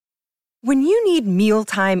When you need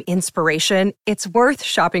mealtime inspiration, it's worth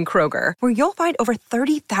shopping Kroger, where you'll find over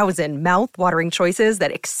 30,000 mouth-watering choices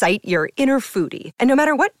that excite your inner foodie. And no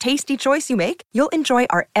matter what tasty choice you make, you'll enjoy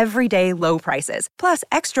our everyday low prices, plus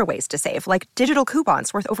extra ways to save, like digital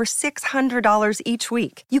coupons worth over $600 each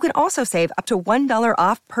week. You can also save up to $1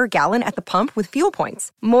 off per gallon at the pump with fuel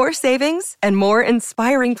points. More savings and more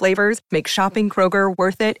inspiring flavors make shopping Kroger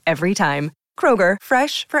worth it every time. Kroger,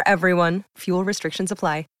 fresh for everyone. Fuel restrictions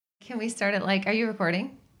apply. Can we start it like, are you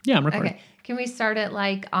recording? Yeah, I'm recording. Okay. Can we start it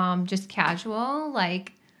like just casual?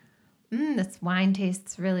 Like, this wine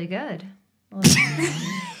tastes really good.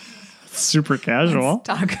 Super casual. Let's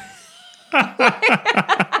talk.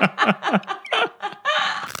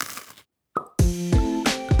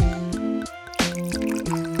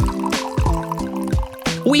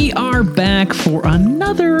 We are back for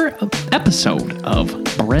another episode of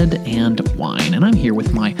Bread and Wine, and I'm here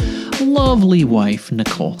with my lovely wife,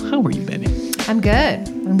 Nicole. How are you, baby? I'm good.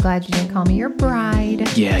 I'm glad you didn't call me your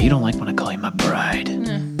bride. Yeah, you don't like when I call you my bride.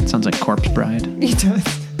 It sounds like Corpse Bride. He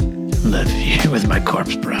does. Love you with my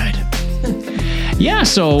Corpse Bride. Yeah,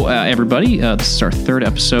 so everybody, this is our third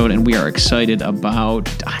episode, and we are excited about,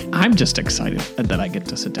 I'm just excited that I get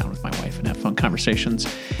to sit down with my wife and have fun conversations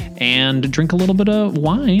and drink a little bit of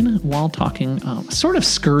wine while talking, sort of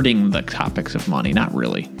skirting the topics of money, not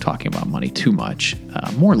really talking about money too much,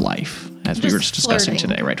 more life, as we were just discussing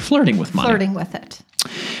today, right? Flirting with money. Flirting with it.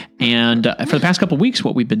 And for the past couple of weeks,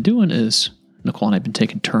 what we've been doing is Nicole and I have been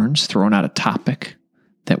taking turns throwing out a topic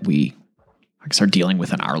that we are dealing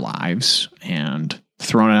with in our lives and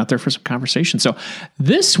throwing it out there for some conversation. So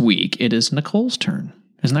this week, it is Nicole's turn.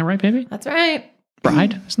 Isn't that right, baby? That's right.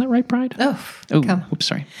 Bride? Isn't that right, bride? Oh, come. Oops,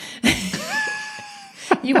 sorry.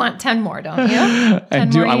 You want 10 more, don't you? I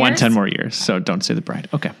do. I want 10 more years, so don't say the bride.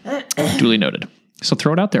 Okay. Duly noted. So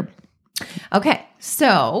throw it out there. Okay.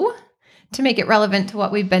 So to make it relevant to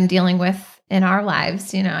what we've been dealing with in our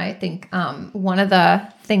lives, I think one of the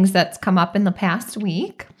things that's come up in the past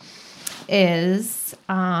week is,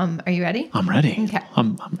 are you ready? I'm ready. Okay.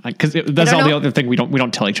 Because that's all the other thing. We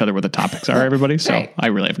don't tell each other what the topics are, everybody. So Right. I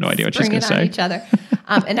really have no idea what she's going to say. Each other.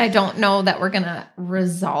 And I don't know that we're going to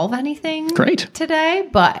resolve anything Great. today,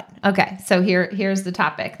 but okay. So here's the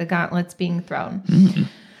topic, the gauntlet's being thrown. Mm-hmm.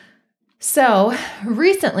 So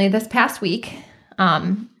recently, this past week,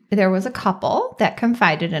 there was a couple that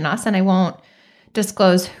confided in us, and I won't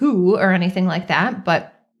disclose who or anything like that,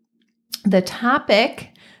 but the topic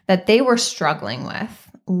that they were struggling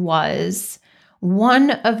with was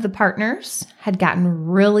one of the partners had gotten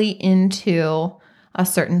really into a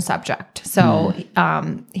certain subject. So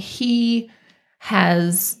he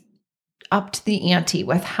has upped the ante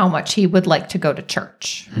with how much he would like to go to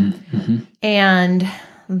church. Mm-hmm. And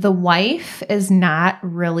the wife is not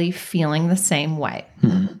really feeling the same way.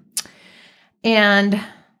 Mm-hmm. And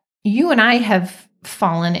you and I have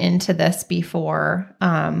fallen into this before,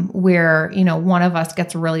 where, one of us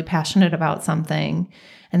gets really passionate about something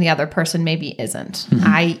and the other person maybe isn't,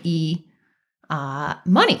 i.e.,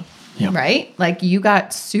 money, right? Like you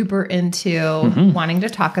got super into wanting to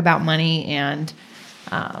talk about money and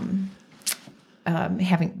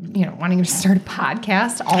having, wanting to start a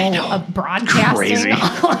podcast, all of broadcasting Crazy.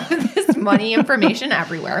 all of this money information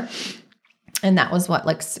everywhere. And that was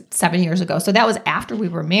like 7 years ago. So that was after we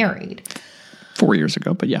were married. 4 years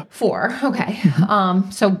ago, but yeah. 4. Okay.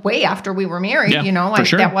 So way after we were married, Yeah, for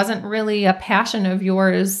sure. that wasn't really a passion of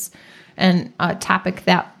yours and a topic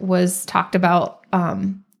that was talked about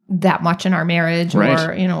that much in our marriage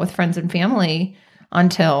or, with friends and family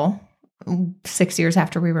until 6 years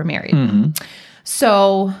after we were married. Mm-hmm.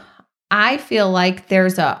 So I feel like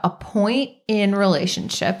there's a point in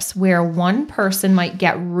relationships where one person might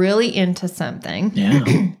get really into something.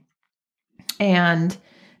 Yeah. And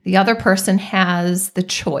the other person has the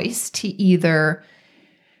choice to either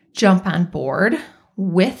jump on board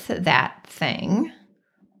with that thing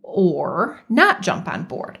or not jump on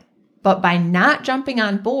board. But by not jumping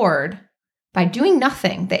on board, by doing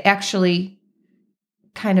nothing, they actually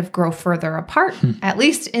kind of grow further apart, at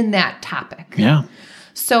least in that topic. Yeah.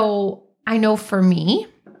 So I know for me,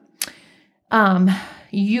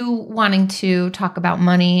 you wanting to talk about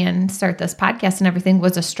money and start this podcast and everything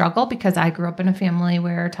was a struggle because I grew up in a family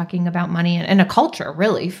where talking about money and a culture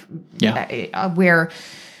really, where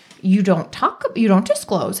you don't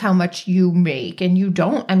disclose how much you make and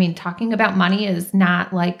talking about money is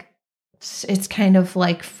not like, it's kind of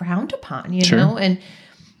like frowned upon, Sure. know, and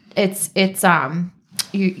it's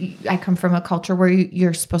I come from a culture where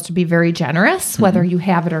you're supposed to be very generous, whether you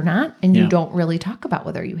have it or not, and you don't really talk about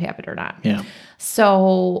whether you have it or not. Yeah.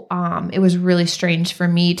 So it was really strange for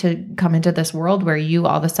me to come into this world where you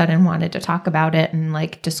all of a sudden wanted to talk about it and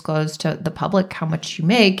like disclose to the public how much you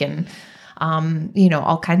make and,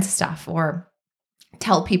 all kinds of stuff, or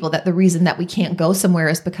tell people that the reason that we can't go somewhere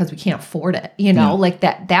is because we can't afford it, like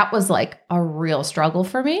that was like a real struggle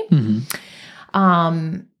for me.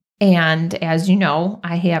 And as you know,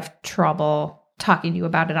 I have trouble talking to you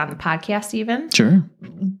about it on the podcast even. Sure.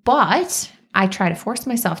 But I try to force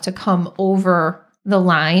myself to come over the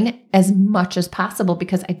line as much as possible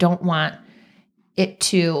because I don't want it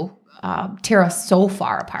to tear us so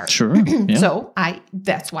far apart. Sure. Yeah. So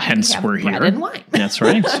that's why hence we have we're bread here. and wine. That's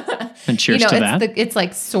right. And cheers to that. It's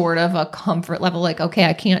like sort of a comfort level. Like, okay,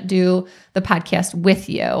 I can't do the podcast with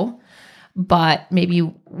you, but maybe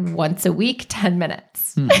once a week, 10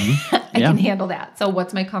 minutes. I can handle that. So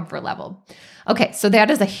what's my comfort level? Okay. So that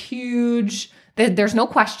is a huge, there's no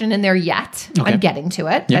question in there yet. Okay. I'm getting to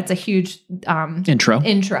it. Yep. That's a huge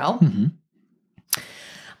intro.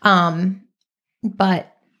 But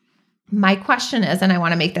my question is, and I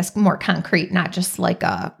want to make this more concrete, not just like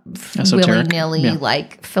a willy-nilly,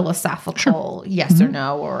 like philosophical yes or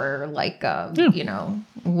no, or like,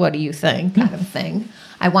 what do you think kind of thing.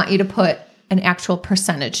 I want you to put an actual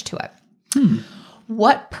percentage to it.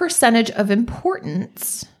 What percentage of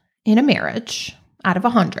importance in a marriage out of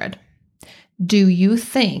 100 do you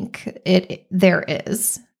think there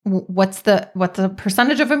is? What's the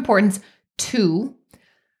percentage of importance to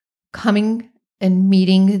coming and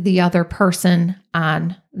meeting the other person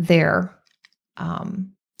on their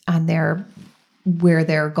where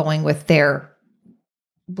they're going with their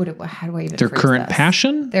how do I even their phrase current this?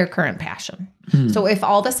 passion? Their current passion. So if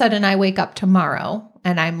all of a sudden I wake up tomorrow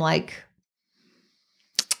and I'm like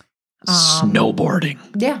snowboarding.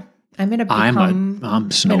 Yeah. I'm going to become I'm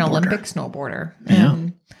an Olympic snowboarder.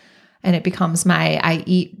 And it becomes I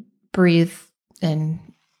eat, breathe, and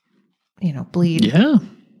bleed. Yeah.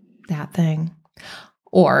 That thing.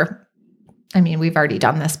 Or, I mean, we've already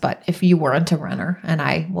done this, but if you weren't a runner and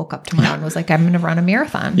I woke up tomorrow and was like, I'm going to run a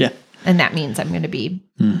marathon. Yeah. And that means I'm going to be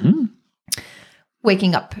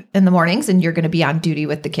waking up in the mornings and you're going to be on duty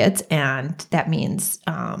with the kids. And that means,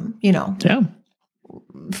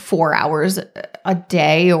 4 hours a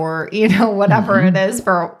day or, whatever it is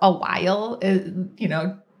for a while,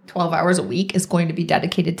 12 hours a week is going to be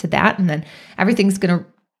dedicated to that. And then everything's going to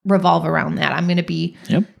revolve around that. I'm going to be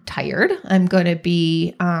tired. I'm going to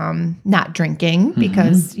be not drinking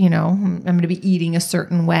because, I'm going to be eating a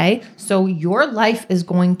certain way. So your life is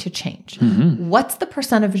going to change. What's the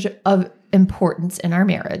percentage of importance in our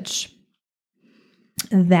marriage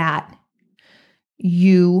that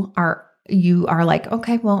you are like,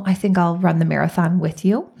 okay, well, I think I'll run the marathon with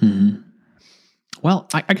you? Well,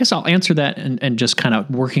 I guess I'll answer that and just kind of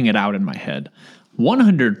working it out in my head.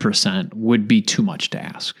 100% would be too much to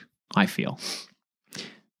ask, I feel.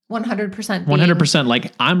 100%. 100%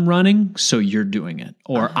 like I'm running, so you're doing it.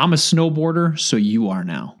 Or I'm a snowboarder, so you are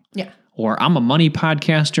now. Yeah. Or I'm a money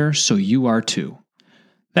podcaster, so you are too.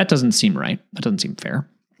 That doesn't seem right. That doesn't seem fair.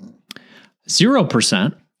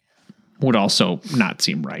 0% would also not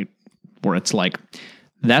seem right. Where it's like,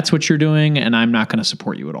 that's what you're doing, and I'm not going to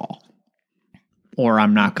support you at all. Or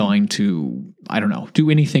I'm not going to, do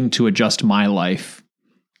anything to adjust my life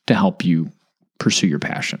to help you pursue your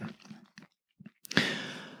passion.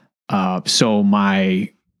 So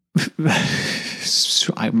my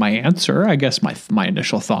answer, I guess my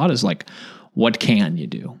initial thought is like, what can you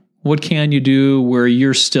do? What can you do where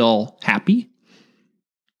you're still happy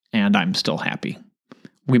and I'm still happy?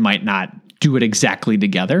 We might not do it exactly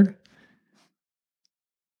together.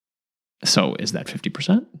 So is that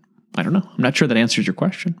 50%? I don't know. I'm not sure that answers your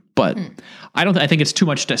question, but I think it's too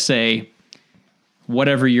much to say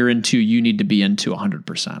whatever you're into, you need to be into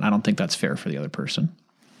 100%. I don't think that's fair for the other person.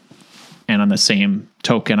 And on the same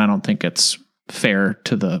token, I don't think it's fair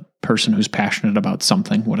to the person who's passionate about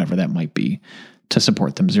something, whatever that might be, to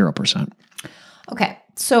support them 0%. Okay.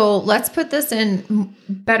 So let's put this in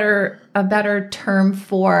a better term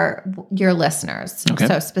for your listeners. Okay.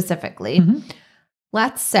 So specifically,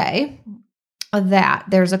 let's say that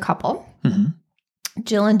there's a couple,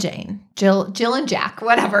 Jill and Jane, Jill and Jack,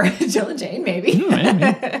 whatever, Jill and Jane, maybe.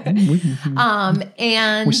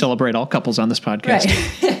 And we celebrate all couples on this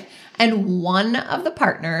podcast. Right. And one of the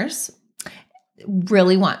partners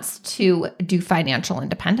really wants to do financial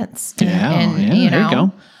independence. There you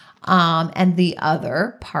go. And the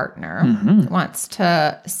other partner wants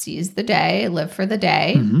to seize the day, live for the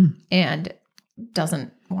day, and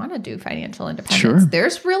doesn't want to do financial independence. Sure.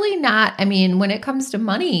 There's really not, I mean, when it comes to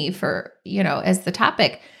money for, as the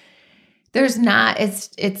topic, there's not,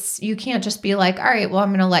 you can't just be like, all right, well,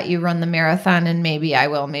 I'm going to let you run the marathon and maybe I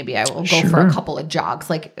will go for a couple of jogs.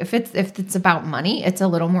 Like if it's about money, it's a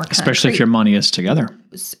little more concrete. Especially if your money is together.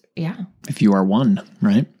 Yeah. If you are one,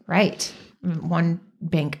 right? Right. One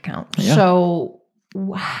bank account. Yeah. So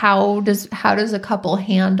how does a couple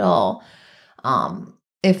handle,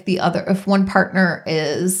 if one partner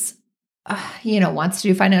is, wants to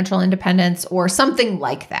do financial independence or something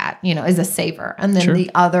like that, is a saver. And then the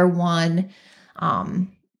other one,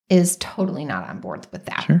 is totally not on board with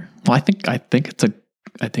that. Sure. Well, I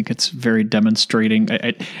think it's very demonstrating.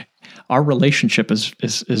 Our relationship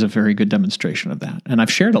is a very good demonstration of that. And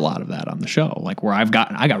I've shared a lot of that on the show, like where I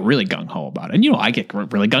got really gung-ho about it. And, I get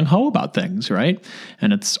really gung-ho about things, right?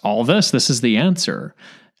 And it's all this is the answer.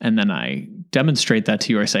 And then I demonstrate that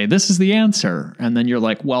to you. I say, this is the answer. And then you're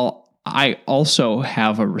like, well, I also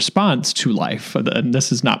have a response to life, and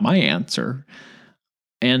this is not my answer.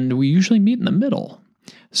 And we usually meet in the middle.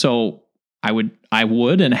 So I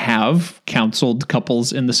would and have counseled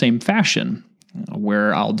couples in the same fashion,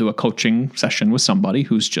 where I'll do a coaching session with somebody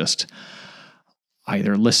who's just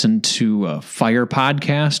either listened to a FIRE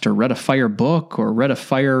podcast or read a FIRE book or read a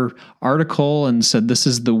FIRE article and said, this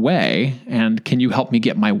is the way, and can you help me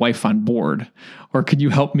get my wife on board? Or can you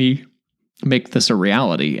help me make this a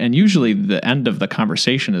reality? And usually the end of the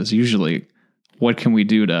conversation is usually, what can we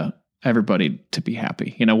do to everybody to be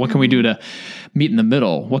happy? What can we do to meet in the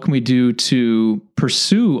middle? What can we do to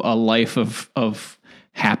pursue a life of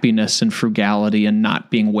happiness and frugality and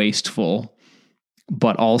not being wasteful,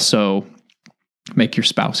 but also make your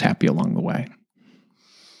spouse happy along the way?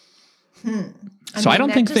 I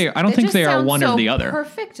don't think they are one or the other.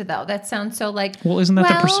 Perfect though. That sounds so like, well, isn't that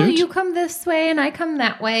the pursuit? You come this way and I come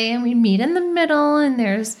that way and we meet in the middle and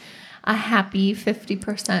there's a happy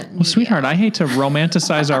 50%. Well, sweetheart, I hate to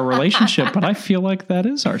romanticize our relationship, but I feel like that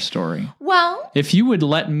is our story. Well, if you would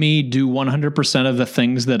let me do 100% of the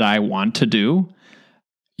things that I want to do,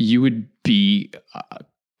 you would be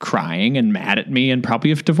crying and mad at me and probably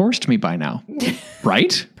have divorced me by now.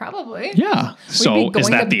 Right? Probably. Yeah. So is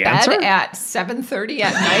that the answer? At 7:30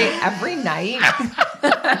 at night every night.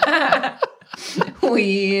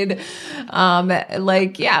 We'd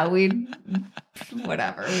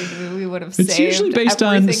whatever. We would have saved. It's usually based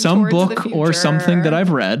on some book or something that I've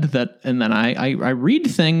read, and then I read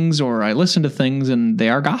things or I listen to things and they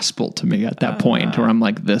are gospel to me at that point where I'm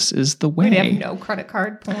like, this is the way. We'd have no credit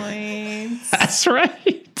card points. That's right.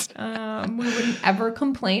 We wouldn't ever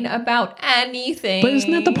complain about anything. But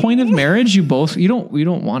isn't that the point of marriage? You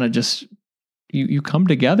don't want to just, you come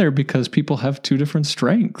together because people have two different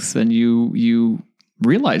strengths and you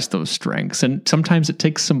realize those strengths. And sometimes it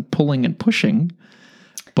takes some pulling and pushing,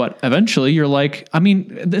 but eventually you're like, I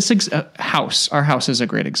mean, our house is a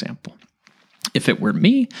great example. If it were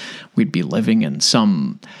me, we'd be living in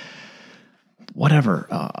some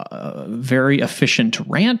very efficient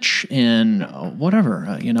ranch in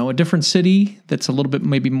a different city that's a little bit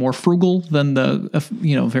maybe more frugal than the,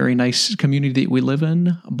 very nice community that we live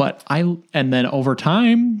in. And then over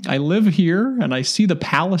time I live here and I see the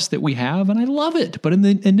palace that we have and I love it. But in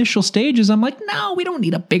the initial stages, I'm like, no, we don't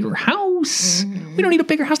need a bigger house. Mm-hmm. We don't need a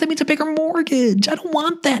bigger house. That means a bigger mortgage. I don't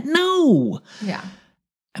want that. No. Yeah.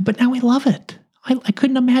 But now I love it. I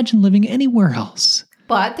couldn't imagine living anywhere else.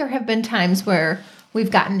 But there have been times where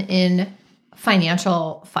we've gotten in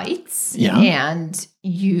financial fights and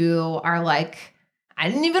you are like, I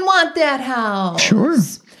didn't even want that house. Sure.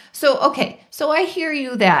 So I hear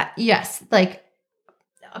you that, yes, like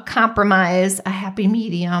a compromise, a happy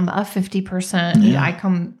medium, a 50%, I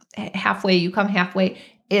come halfway, you come halfway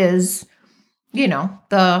is,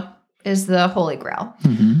 is the holy grail.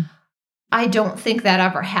 Mm-hmm. I don't think that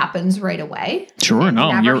ever happens right away. Sure,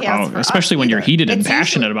 no. Especially when you're heated and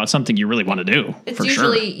passionate about something you really want to do. It's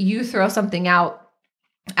usually you throw something out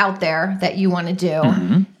there that you want to do.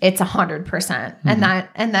 Mm-hmm. It's 100%. Mm-hmm.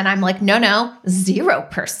 And then I'm like, no,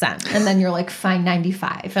 0%. And then you're like, fine,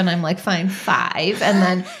 95. And I'm like, fine, 5. And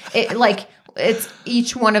then it's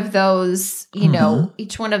each one of those,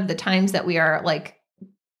 each one of the times that we are like,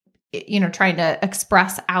 trying to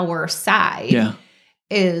express our side. Yeah.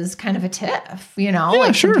 Is kind of a tiff,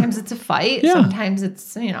 sometimes it's a fight, sometimes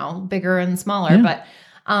it's, bigger and smaller,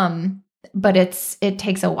 but it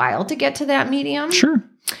takes a while to get to that medium. Sure.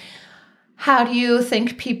 How do you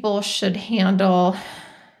think people should handle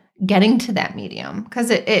getting to that medium? Because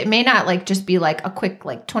it may not just be a quick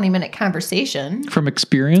 20-minute conversation. From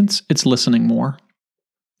experience, it's listening more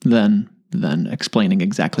than explaining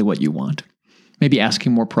exactly what you want. maybe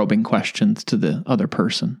asking more probing questions to the other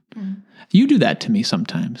person. You do that to me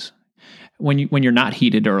sometimes. When you're not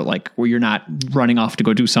heated or like where you're not running off to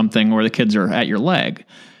go do something or the kids are at your leg,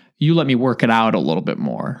 you let me work it out a little bit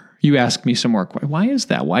more. You ask me some more questions. Why is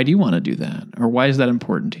that? Why do you want to do that? Or why is that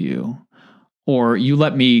important to you? Or you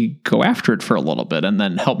let me go after it for a little bit and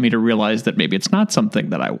then help me to realize that maybe it's not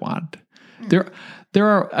something that I want. There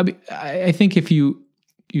are, I think if you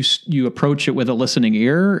approach it with a listening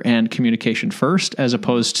ear and communication first, as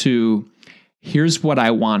opposed to, here's what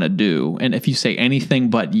I want to do. And if you say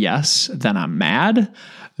anything but yes, then I'm mad,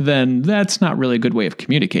 then that's not really a good way of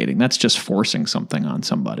communicating. That's just forcing something on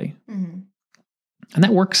somebody. Mm-hmm. And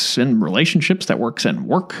that works in relationships, that works in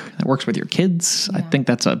work, that works with your kids. Yeah. I think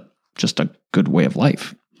that's just a good way of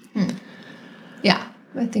life. Yeah,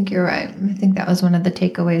 I think you're right. I think that was one of the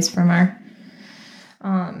takeaways from our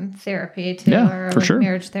therapy too, or for sure.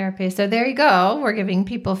 Marriage therapy. So there you go. We're giving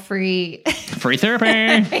people free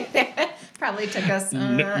therapy. Probably took us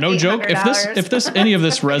no joke. If this any of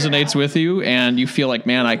this resonates with you and you feel like,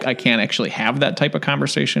 man, I can't actually have that type of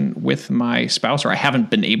conversation with my spouse, or I haven't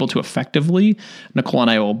been able to effectively, Nicole and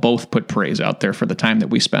I will both put praise out there for the time that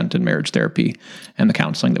we spent in marriage therapy and the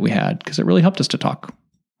counseling that we had, because it really helped us to talk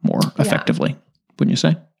more effectively. Wouldn't you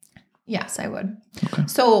say? Yes, I would. Okay.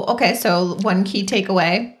 So one key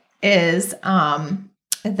takeaway is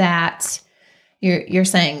that you're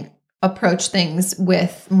saying approach things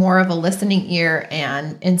with more of a listening ear,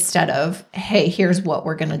 and instead of, hey, here's what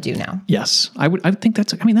we're going to do now. Yes. I think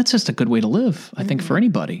that's just a good way to live, I think, for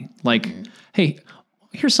anybody. Like, hey,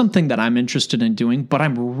 here's something that I'm interested in doing, but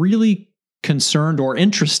I'm really concerned or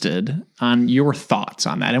interested on your thoughts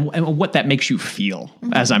on that and what that makes you feel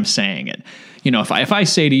as I'm saying it. You know, if I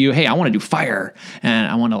say to you, hey, I want to do fire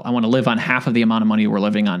and I want to live on half of the amount of money we're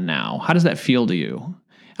living on now, how does that feel to you?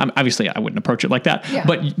 Obviously, I wouldn't approach it like that,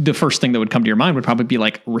 but the first thing that would come to your mind would probably be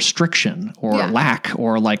like restriction or lack,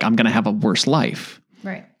 or like I'm going to have a worse life.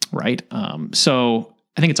 Right. So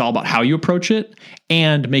I think it's all about how you approach it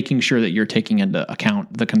and making sure that you're taking into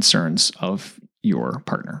account the concerns of your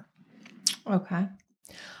partner. Okay.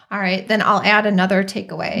 All right. Then I'll add another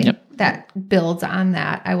takeaway that builds on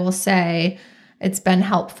that. I will say it's been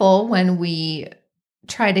helpful when we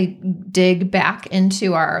try to dig back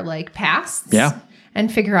into our like pasts. Yeah. And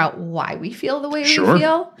figure out why we feel the way we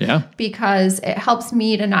feel. Yeah. Because it helps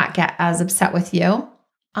me to not get as upset with you.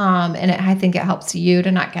 I think it helps you to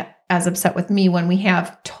not get as upset with me when we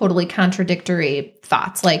have totally contradictory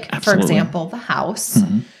thoughts. Like, for example, the house.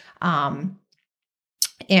 And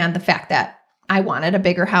the fact that I wanted a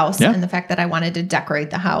bigger house and the fact that I wanted to decorate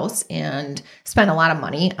the house and spend a lot of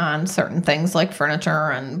money on certain things like furniture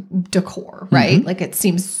and decor, right? Like it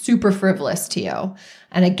seems super frivolous to you.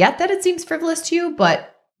 And I get that it seems frivolous to you,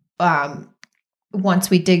 but once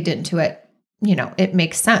we digged into it, you know, it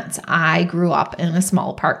makes sense. I grew up in a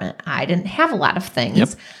small apartment. I didn't have a lot of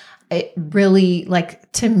things. It really, like,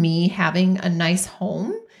 to me, having a nice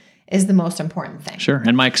home is the most important thing. Sure.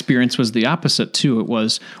 And my experience was the opposite too. It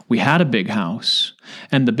was, we had a big house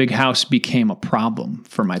and the big house became a problem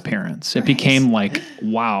for my parents. It became like,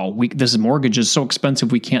 wow, this mortgage is so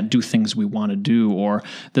expensive. We can't do things we want to do, or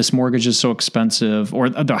this mortgage is so expensive, or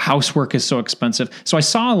the housework is so expensive. So I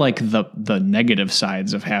saw like the negative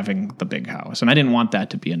sides of having the big house, and I didn't want that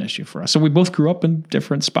to be an issue for us. So we both grew up in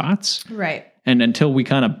different spots. Right. And until we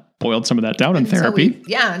kind of boiled some of that down in therapy.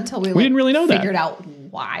 Until we didn't really know figured out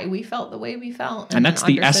why we felt the way we felt. And that's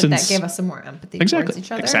the essence. That gave us some more empathy towards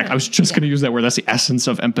each other. Exactly. I was just going to use that word. That's the essence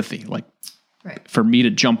of empathy. Like, for me to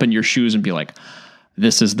jump in your shoes and be like,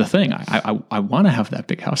 this is the thing. I want to have that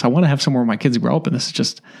big house. I want to have somewhere where my kids grow up, and this is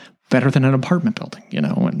just better than an apartment building, you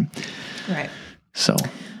know? And so.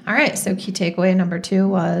 All right. So key takeaway number 2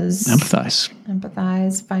 was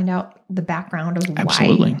empathize, find out the background of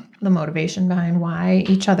why, the motivation behind why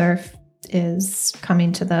each other is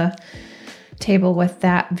coming to the table with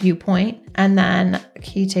that viewpoint. And then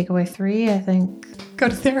key takeaway 3, I think, go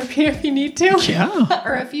to therapy if you need to. Yeah.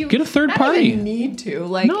 Or if you get a third party. Even need to.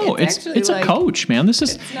 Like, no, it's like, a coach, man.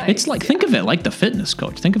 It's like, think of it like the fitness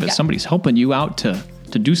coach. Think of it, somebody's helping you out to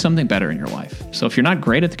do something better in your life. So if you're not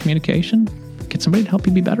great at the communication, get somebody to help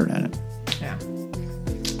you be better at it. Yeah.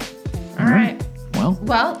 All right.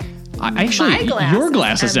 Well, I actually, your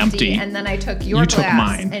glass is empty. And then I took your glass. You took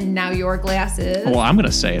mine. And now your glass is. Well, I'm going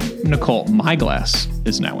to say it. Nicole, my glass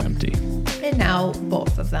is now empty. And now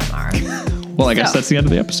both of them are. Well, I guess that's the end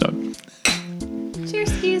of the episode.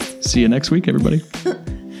 Cheers, skis. See you next week, everybody.